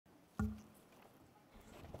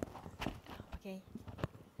Okay,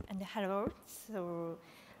 and hello. So,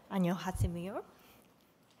 안녕하세요.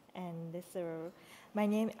 And so,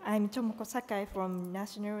 I'm Tomoko Sakai from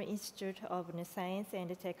National Institute of Science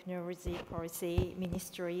and Technology Policy,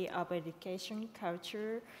 Ministry of Education,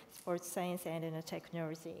 Culture, Sports Science and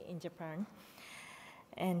Technology in Japan.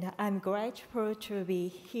 And I'm grateful to be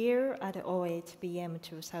here at OHBM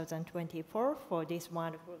 2024 for this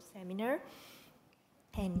wonderful seminar.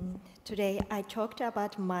 And today I talked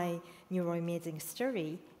about my neuroimaging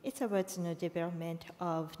story. It's about the development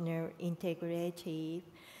of the Integrative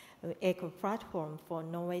Eco-Platform for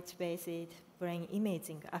knowledge-based brain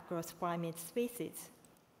imaging across primate species.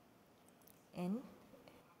 And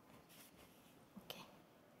okay,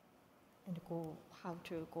 and go how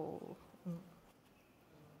to go.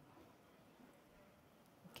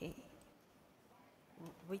 Okay,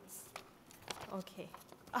 which okay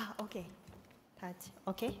okay.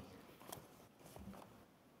 Okay.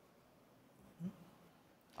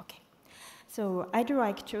 Okay. So I'd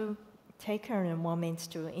like to take a moment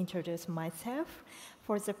to introduce myself.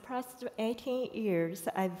 For the past 18 years,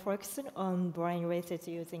 I've focused on brain research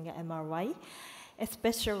using MRI.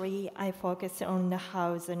 Especially, I focus on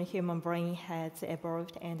how the human brain has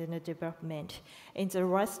evolved and the development. In the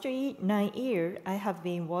last 9 years, I have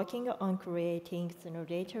been working on creating the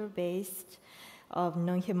database of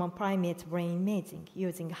non-human primate brain imaging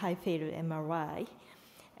using high-field MRI.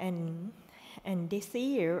 And this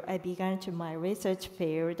year, I began to my research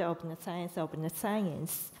field of the science of the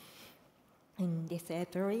science. In this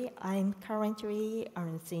area, I'm currently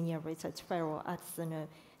a senior research fellow at the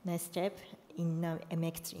NESTEP in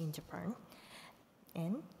MX in Japan.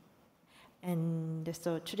 And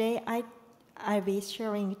so today, I'll be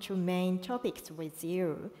sharing two main topics with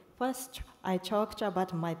you. First, I talked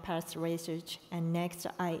about my past research, and next,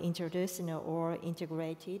 I introduced our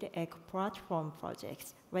integrated eco-platform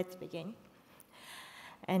projects. Let's begin.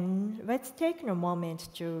 And let's take a moment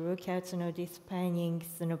to look at these paintings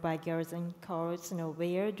by girls and girls.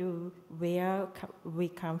 Where we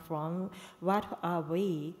come from, what are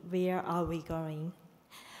we, where are we going?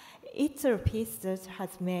 It's a piece that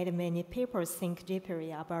has made many people think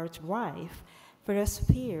deeply about life.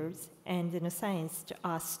 Philosophers and science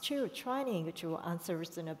are still trying to answer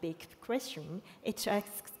the big question. It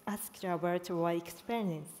asks about our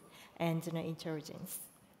experience and intelligence.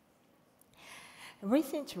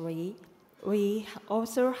 Recently, we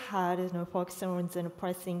also had a focus on the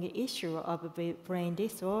pressing issue of brain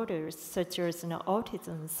disorders such as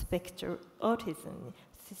autism,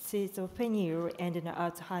 schizophrenia, and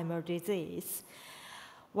Alzheimer's disease.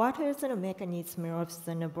 What is the mechanism of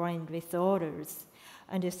the brain disorders?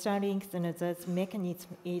 Understanding those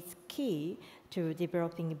mechanisms is key to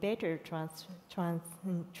developing better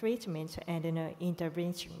treatment and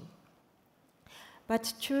intervention.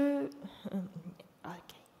 But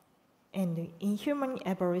and in human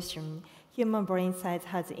evolution, human brain size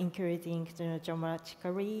has increased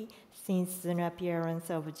dramatically since the appearance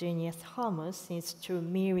of genus Homo since 2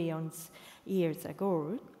 million years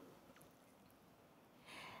ago.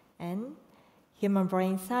 And human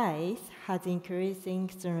brain size has increased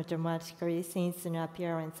dramatically since the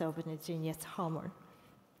appearance of the genus Homo.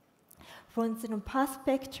 From the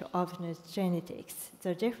perspective of genetics,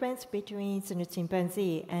 the difference between the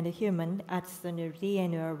chimpanzee and human at the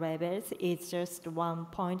DNA levels is just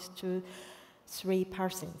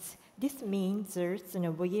 1.23%. This means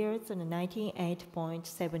that we are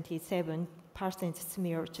 98.77%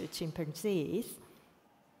 similar to chimpanzees.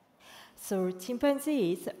 So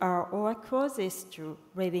chimpanzees are our closest to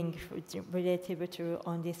living relative to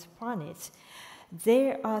on this planet.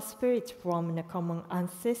 They are spirits from the common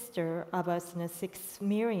ancestor about 6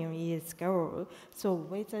 million years ago. So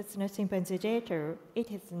without the chimpanzee data,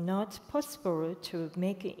 it is not possible to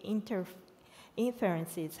make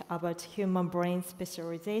inferences about human brain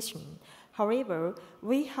specialization. However,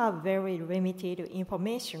 we have very limited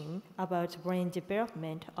information about brain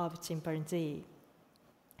development of chimpanzee.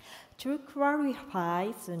 To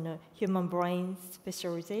clarify the human brain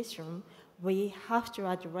specialization, we have to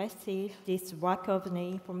address this lack of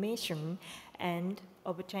information and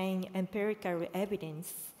obtain empirical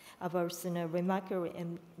evidence about the remarkable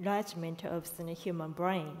enlargement of the human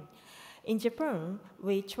brain. In Japan,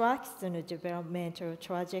 we track the developmental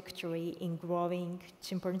trajectory in growing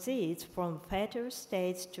chimpanzees from fetal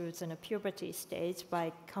stage to the puberty stage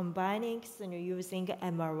by combining using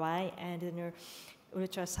MRI and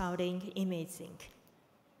ultrasound imaging.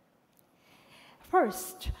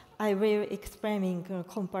 First, I will explain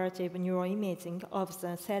comparative neuroimaging of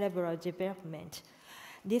the cerebral development.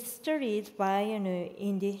 This study is by an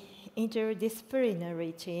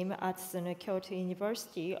interdisciplinary team at the Kyoto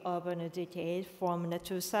University of detail from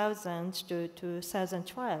 2000 to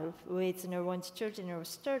 2012 with longitudinal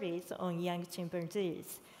studies on young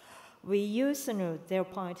chimpanzees. We use their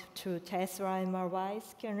point to Tesla MRI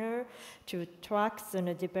scanner to track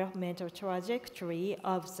the developmental trajectory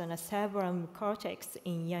of the cerebral cortex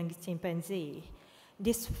in young chimpanzee.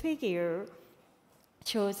 This figure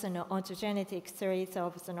shows an ontogenetic series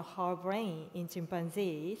of the whole brain in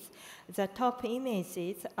chimpanzees. The top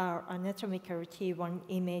images are anatomical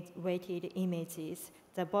T1 weighted images.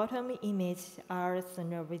 The bottom images are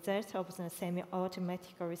the result of the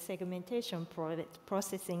semi-automatic segmentation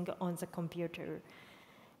processing on the computer.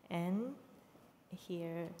 And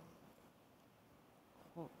here,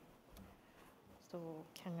 so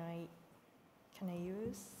can I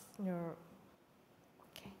use your?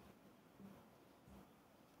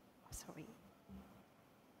 Sorry.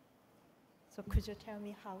 So could you tell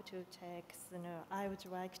me how to check? I would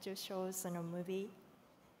like to show the movie.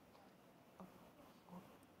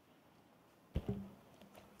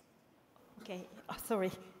 Okay. Oh,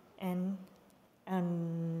 sorry. And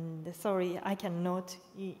sorry, I cannot.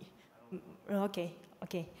 Okay.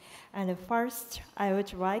 Okay. And first, I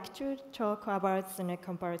would like to talk about the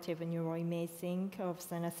comparative neuroimaging of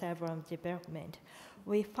the cerebral development.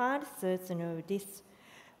 We found that this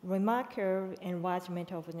remarkable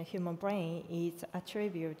enlargement of the human brain is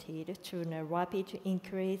attributed to a rapid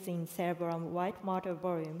increase in cerebral white matter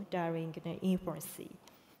volume during the infancy.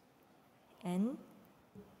 And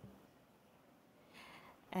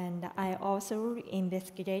I also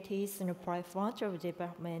investigated the prefrontal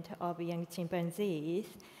development of young chimpanzees.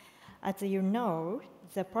 As you know,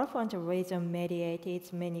 the prefrontal region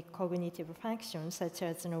mediates many cognitive functions such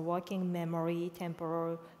as working memory,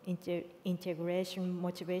 temporal integration,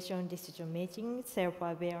 motivation, decision-making,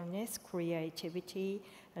 self-awareness, creativity,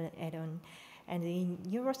 and in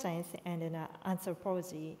neuroscience and in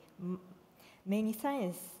anthropology, many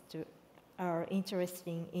scientists are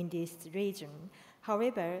interested in this region.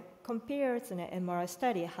 However, compared to the MRI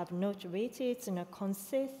study have not reached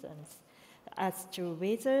consensus as to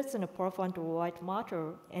whether the prefrontal white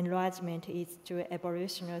matter enlargement is to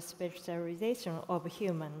evolutionary specialization of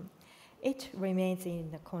human. It remains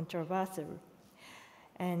in the controversial.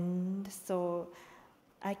 And so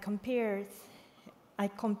I compared the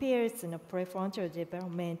prefrontal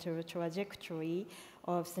developmental trajectory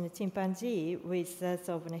of the chimpanzee with that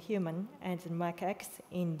of the human and the macaques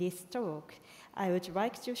in this talk. I would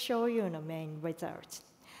like to show you the main results.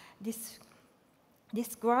 This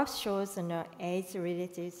graph shows an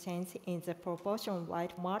age-related change in the proportion of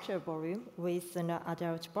white matter volume with an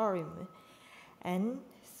adult volume. And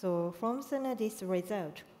so from this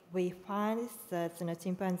result, we find that the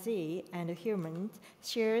chimpanzee and humans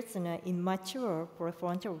share an immature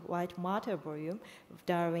prefrontal white matter volume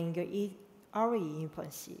during early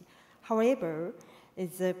infancy. However,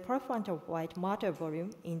 the prefrontal white matter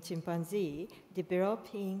volume in chimpanzee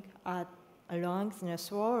developing along the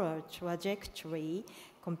slower trajectory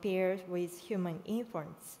compared with human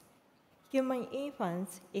infants. Human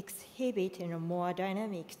infants exhibit a more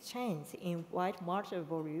dynamic change in white matter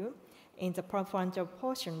volume in the prefrontal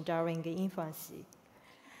portion during infancy.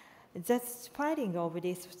 The finding of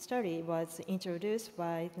this study was introduced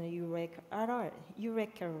by the Eureka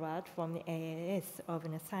Award from the AAS of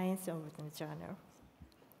the Science of the Journal.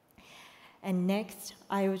 And next,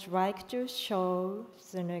 I would like to show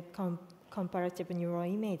the comparative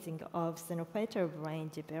neuroimaging of the fetal brain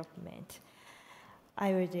development.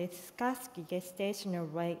 I will discuss gestational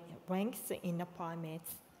length in the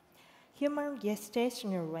primates. Human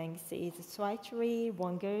gestational length is slightly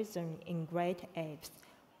longer than in great apes.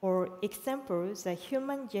 For example, the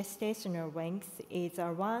human gestational length is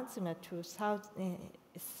around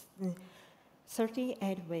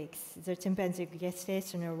 38 weeks. The chimpanzee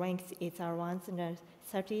gestational length is around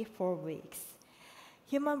 34 weeks.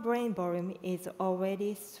 Human brain volume is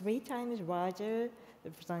already 3 times larger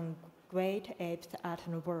than great apes at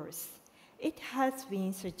birth. It has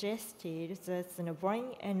been suggested that the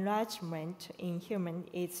brain enlargement in humans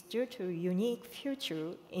is due to unique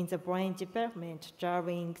feature in the brain development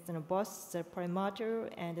during both the prenatal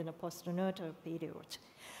and the postnatal period.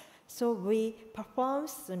 So we performed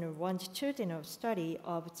a longitudinal study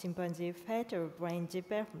of chimpanzee fetal brain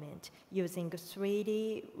development using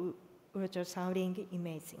 3D ultrasounding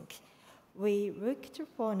imaging. We looked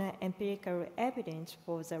for empirical evidence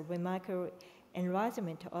for the remarkable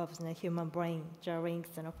enlargement of the human brain during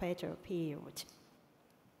the fetal period.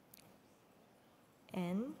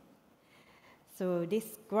 And So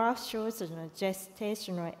this graph shows the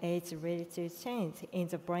gestational age-related change in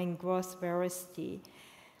the brain growth velocity.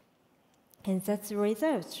 And that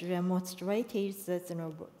result demonstrated that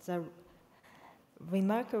the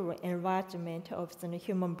remarkable enlargement of the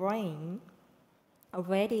human brain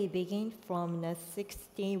already begins from the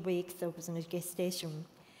 16 weeks of the gestation.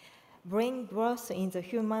 Brain growth in the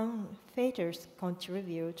human fetus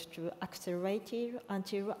contributes to accelerated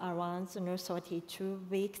until around 32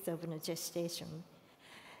 weeks of gestation.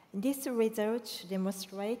 This result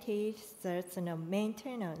demonstrated that the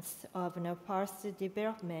maintenance of the past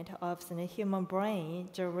development of the human brain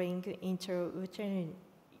during intrauterine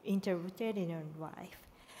life.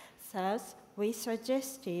 Thus, we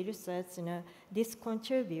suggested that this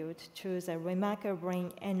contributes to the remarkable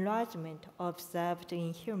brain enlargement observed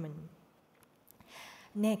in humans.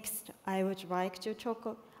 Next, I would like to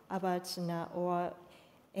talk about our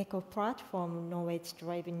Eco-Platform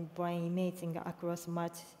knowledge-driven brain imaging across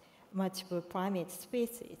multiple primate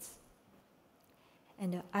species.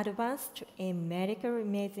 And advanced in medical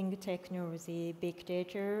imaging technology, big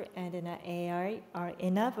data, and AI are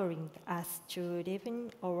enabling us to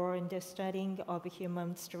deepen our understanding of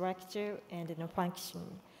human structure and function.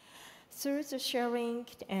 Through the sharing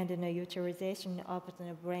and utilization of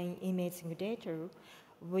the brain imaging data,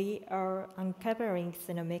 we are uncovering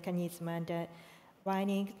the mechanism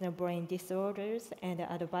underlying the brain disorders and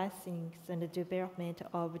advancing the development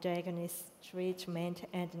of diagnosis, treatment,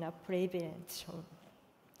 and prevention.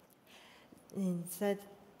 In the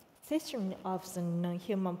session of the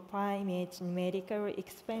non-human primate medical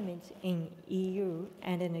experiment in EU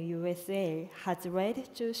and in the USA has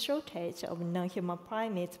led to shortage of non-human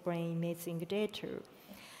primate brain imaging data.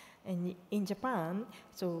 And in Japan,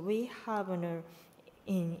 so we have an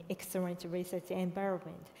excellent research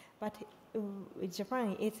environment, but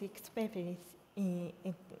Japan is expected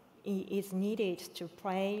is needed to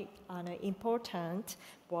play an important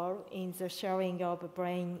role in the sharing of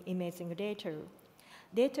brain imaging data.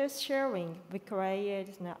 Data sharing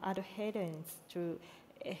requires adherence to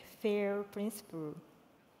a fair principle,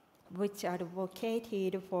 which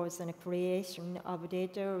advocated for the creation of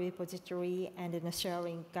data repository and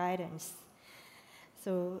sharing guidance.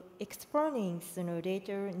 So exploring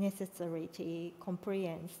data necessity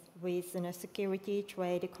compliance with security,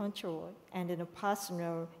 trade control, and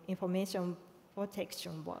personal information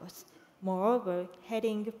protection laws. Moreover,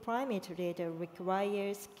 handling primate data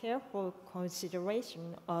requires careful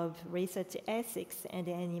consideration of research ethics and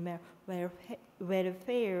animal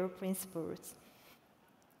welfare principles.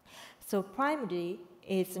 So Primate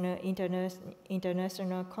is an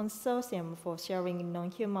international consortium for sharing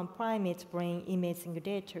non-human primate brain imaging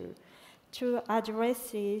data. To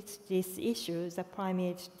address this issue, the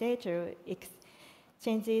primate data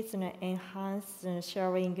exchanges and enhance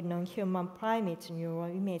sharing non-human primate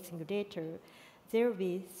neuroimaging data. There will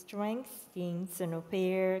be strengthening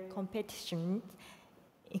fair competition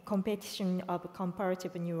of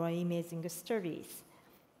comparative neuroimaging studies.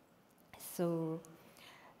 So,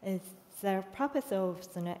 the purpose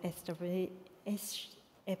of the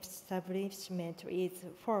establishment is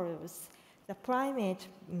follows. The Primate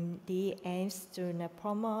aims to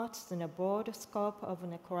promote the broad scope of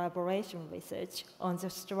collaboration research on the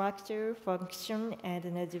structure, function, and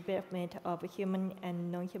development of human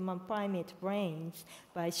and non-human primate brains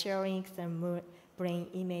by sharing the brain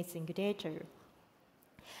imaging data.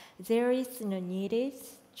 There is needed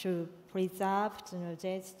to preserve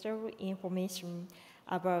digital information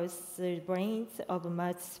about the brains of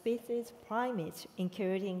multi-species primates,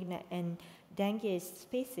 including endangered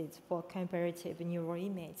species for comparative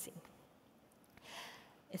neuroimaging.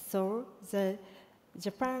 So the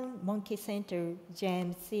Japan Monkey Center,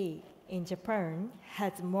 JMC, in Japan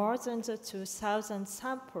has more than 2,000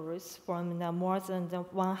 samples from more than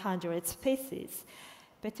 100 species.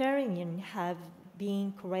 Veterinarians have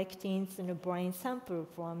been collecting the brain sample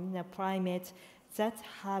from the primates that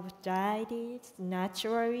have died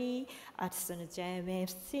naturally at the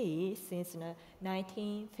JMFC since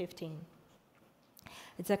 1915.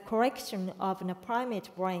 The collection of the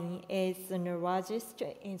primate brain is the largest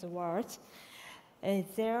in the world.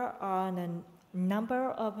 There are a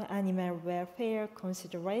number of animal welfare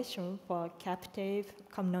considerations for captive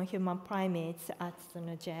non-human primates at the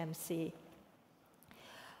JMC.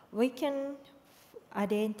 We can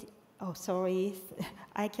identify. Oh, sorry.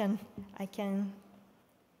 I cannot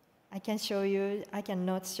show you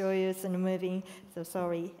the moving. So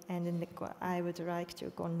sorry. And then I would like to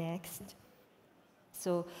go next.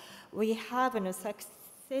 So we have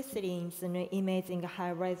accessing the imaging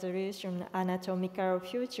high-resolution anatomical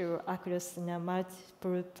feature across the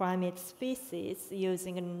multiple primate species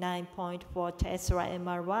using 9.4 Tesla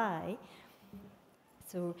MRI.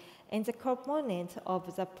 So, and the components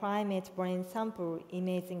of the primate brain sample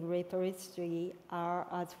imaging repository are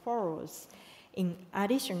as follows. In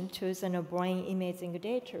addition to the brain imaging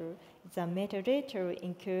data, the metadata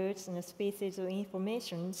includes the species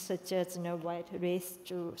information such as the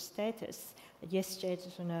whitelist status,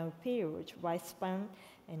 gestational period, lifespan,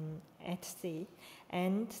 and etc.,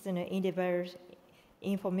 and the individual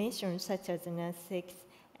information such as the sex,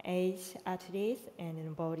 age, athletes,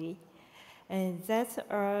 and body. And that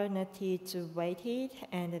are T2 weighted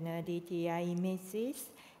and DTI images,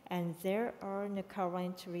 and there are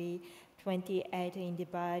currently 28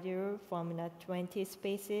 individuals from the 20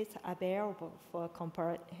 species available for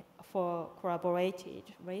collaborated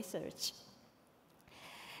research.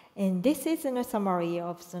 And this is a summary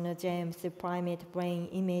of the James Primate Brain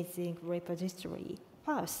Imaging Repository.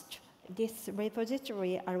 First, this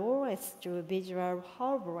repository allows to visual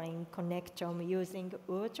whole brain connectome using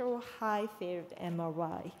ultra-high field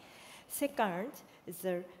MRI. Second,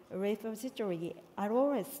 the repository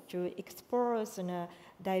allows to explore the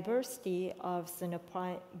diversity of the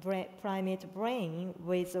primate brain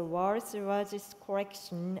with the world's largest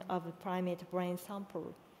collection of primate brain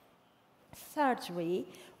samples. Thirdly,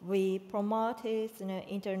 we promoted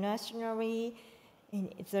internationally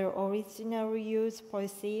the original use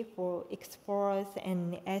policy for explorers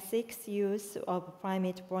and ethics use of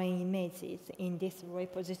primate brain images in this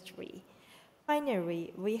repository.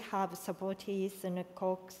 Finally, we have supported the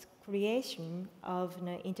co-creation of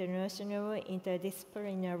international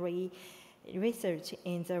interdisciplinary research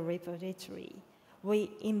in the repository.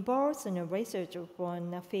 We involve research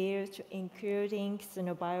from the field including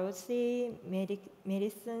biology,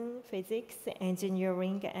 medicine, physics,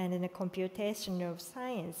 engineering, and computational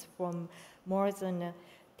science from more than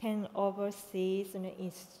 10 overseas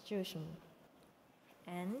institutions.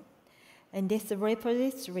 And this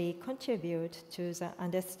repository contributes to the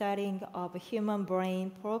understanding of human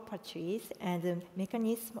brain properties and the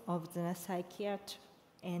mechanism of the psychiatry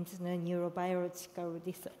and the neurobiological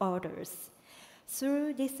disorders.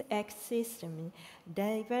 Through this ecosystem,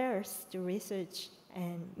 diverse research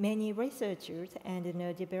and many researchers and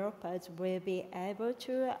developers will be able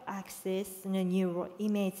to access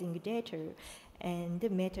neuroimaging data and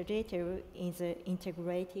metadata in the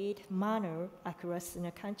integrated manner across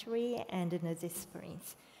the country and the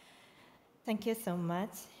disciplines. Thank you so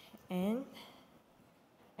much, and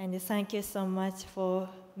thank you so much for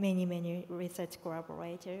many research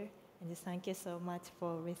collaborators, and thank you so much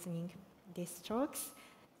for listening these talks.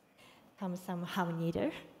 Come somehow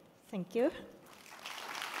neither. Thank you.